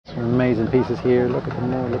amazing pieces here. Look at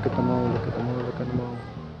them all, look at them all, look at them all, look at them all.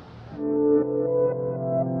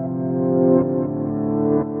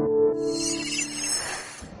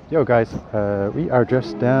 Yo guys, we are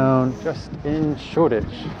just in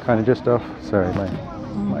Shoreditch, kind of just off, sorry, my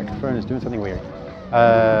microphone is doing something weird.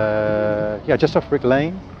 Yeah, just off Brick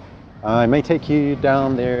Lane. I may take you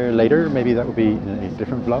down there later, maybe that will be in a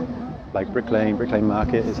different vlog. Like Brick Lane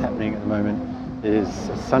Market is happening at the moment. It is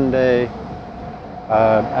Sunday,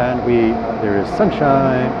 and there is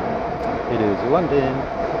sunshine, it is London,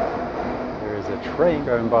 there is a train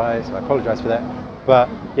going by, so I apologize for that. But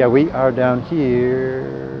yeah, we are down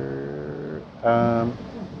here. I'm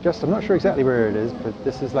not sure exactly where it is, but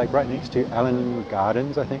this is like right next to Allen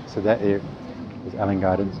Gardens, I think. So that here is Allen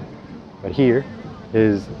Gardens. But here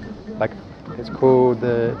is like, it's called,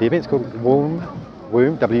 the event's called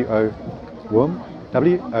WOM-MAN,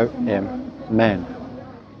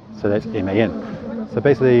 so that's M-A-N. So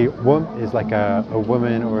basically WOM is like a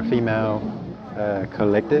woman or a female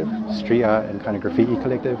collective, street art and kind of graffiti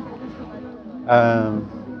collective,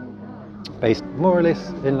 based more or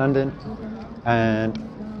less in London. And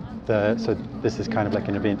so this is kind of like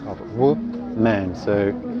an event of WOM-MAN.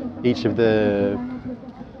 So each of the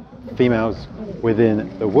females within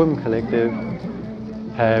the WOM Collective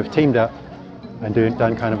have teamed up and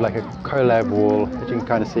done kind of like a collab wall that you can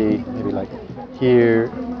kind of see. Maybe like here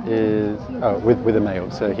is with a male.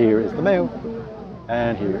 So here is the male,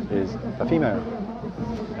 and here is the female,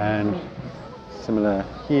 and similar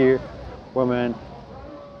here, woman,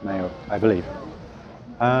 male, I believe.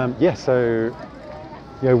 Yeah, so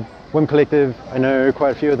WOM Collective, I know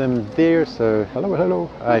quite a few of them there, so hello.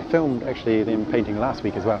 I filmed actually them painting last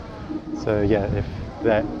week as well. So yeah, if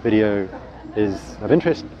that video is of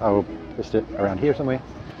interest, I'll post it around here somewhere.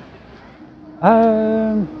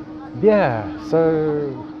 Yeah, so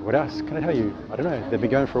what else can I tell you? I don't know, they've been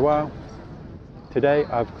going for a while. Today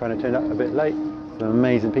I've kind of turned up a bit late. Some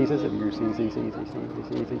amazing pieces that you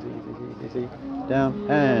see down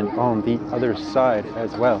and on the other side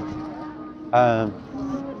as well.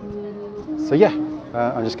 So yeah,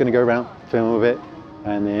 I'm just going to go around, film a bit,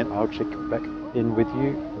 and then I'll check back in with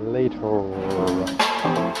you later.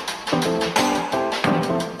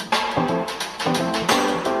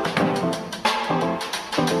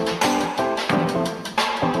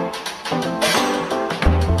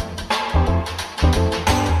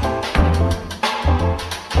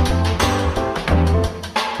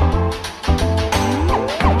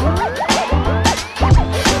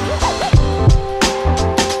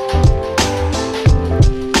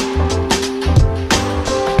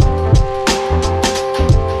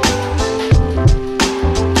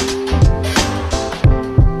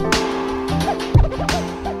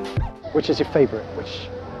 Which is your favourite? Which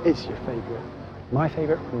is your favourite? My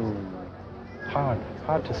favourite? Hard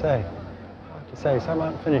to say. Some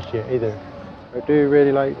aren't finished yet either. I do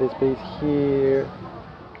really like this piece here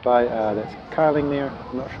by that's Carling there.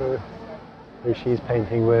 I'm not sure who she's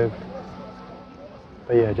painting with,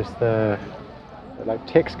 but yeah, just the like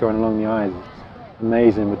text going along the eyes,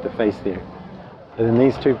 amazing with the face there. And then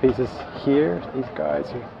these two pieces here, these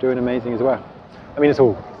guys are doing amazing as well. I mean, it's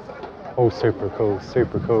all super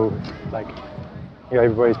cool. Like, you know,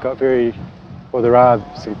 everybody's got there are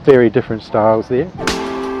some very different styles there.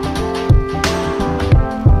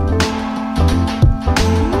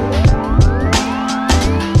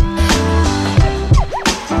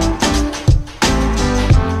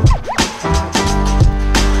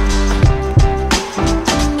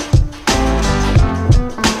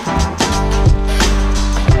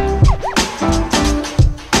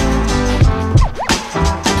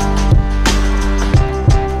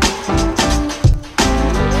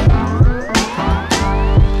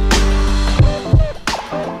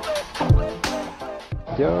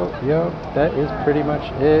 Yo, that is pretty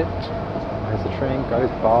much it as the train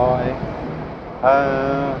goes by.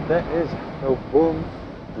 That is the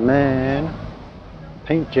WOM-MAN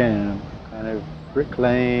Jam, kind of Brick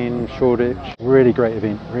Lane, Shoreditch. Really great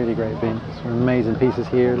event. Some amazing pieces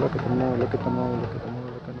here. Look at them all.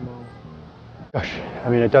 Gosh, I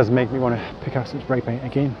mean, it does make me want to pick up some spray paint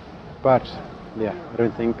again, but yeah, I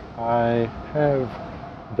don't think I have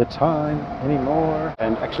the time anymore.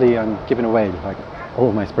 And actually, I'm giving away like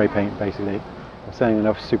all my spray paint basically. I'm selling it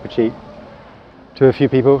off super cheap to a few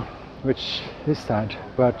people, which is sad,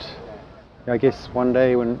 but I guess one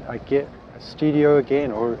day when I get a studio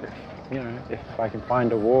again, or if I can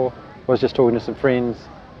find a wall. I was just talking to some friends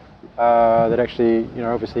that actually,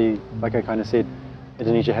 obviously, like I kind of said,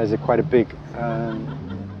 Indonesia has quite a big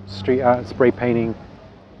street art spray painting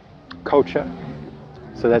culture,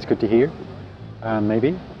 so that's good to hear.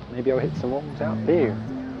 Maybe I'll hit some walls out there.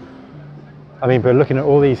 I mean, but looking at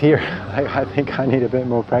all these here, I think I need a bit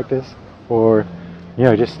more practice, or, you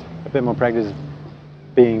know, just a bit more practice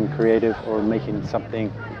being creative or making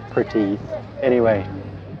something pretty. Anyway,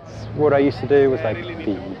 what I used to do was like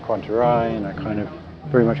the Quantarai, and I kind of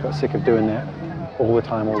very much got sick of doing that all the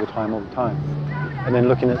time. And then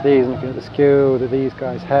looking at these and looking at the skill that these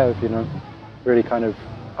guys have, you know, really kind of,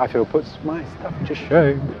 I feel, puts my stuff to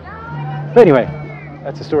shame. But anyway,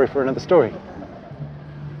 that's a story for another story.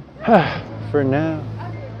 For now,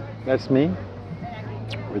 that's me,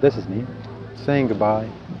 or this is me, saying goodbye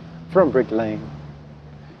from Brick Lane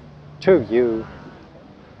to you.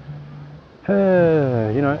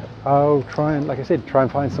 You know, I'll try and, like I said, try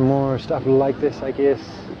and find some more stuff like this, I guess.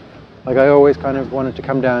 Like, I always kind of wanted to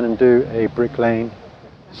come down and do a Brick Lane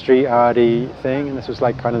street arty thing, and this was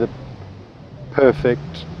like kind of the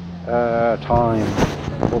perfect time,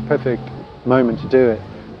 or perfect moment to do it.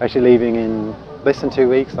 Actually leaving in less than 2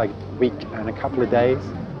 weeks, like a week and a couple of days.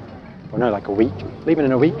 Or no, like a week. Leaving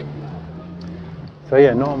in a week. So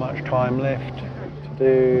yeah, not much time left to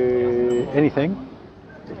do anything.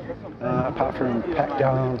 Apart from pack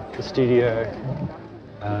down the studio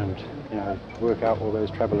and, you know, work out all those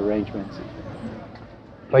travel arrangements.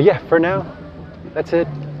 But yeah, for now, that's it.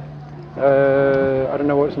 I don't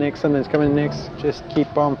know what's next, something's coming next. Just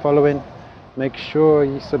keep on following. Make sure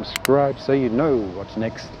you subscribe so you know what's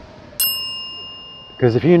next.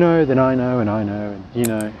 Because if you know, then I know, and I know, and you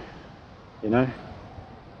know.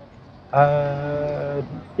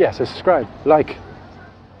 Yeah, so subscribe, like,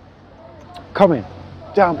 comment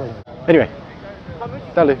down below. Anyway,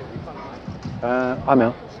 salut. I'm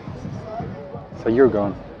out. So you're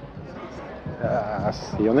gone.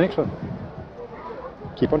 See you on the next one.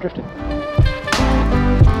 Keep on drifting.